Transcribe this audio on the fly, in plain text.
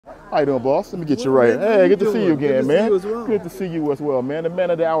How you doing, boss? Let me get you right. Hey, good to see you again, man. Good to see you as well, man. The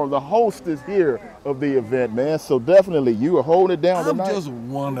man of the hour, the hostess here of the event, man. So definitely, you are holding it down tonight. I'm just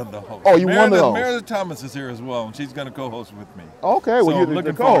one of the hosts. Oh, you one of the hosts. Meredith Thomas is here as well, and she's going to co-host with me. Okay, well, so you're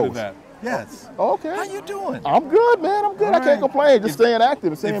looking the forward to that. Yes. Okay. How you doing? I'm good, man. I'm good. I can't complain. Just staying active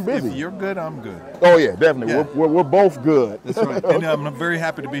and staying busy. If you're good, I'm good. Oh yeah, definitely. Yeah. We're both good. That's right. And I'm very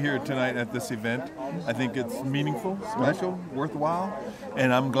happy to be here tonight at this event. I think it's meaningful, special, worthwhile,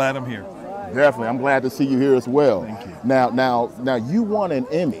 and I'm glad I'm here. Definitely. I'm glad to see you here as well. Thank you. Now you won an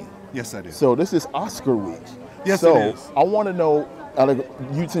Emmy. Yes, I did. So this is Oscar week. Yes, so it is. I want to know,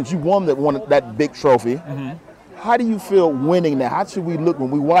 since you won that big trophy. Mm-hmm. How do you feel winning that? How should we look when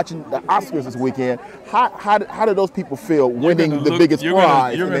we're watching the Oscars this weekend? How do those people feel winning the biggest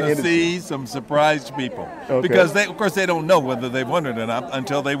prize? You're going to see some surprised people because of course they don't know whether they've won it or not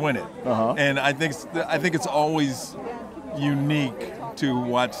until they win it. And I think it's always unique to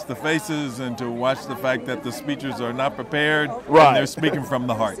watch the faces and to watch the fact that the speeches are not prepared and they're speaking from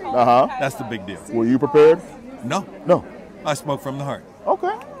the heart. That's the big deal. Were you prepared? No. I spoke from the heart.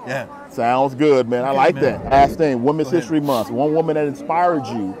 Okay. Yeah. Sounds good, man. I like that. Last thing, Women's History Month. One woman that inspired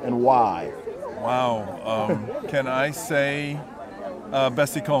you and why? Wow. Can I say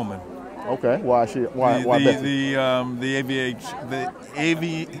Bessie Coleman? Okay. Why Bessie? The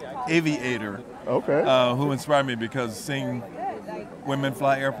aviator. Okay. Who inspired me because seeing women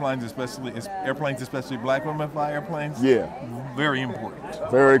fly airplanes, especially black women fly airplanes. Yeah. Very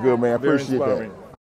important. Very good, man. Appreciate that.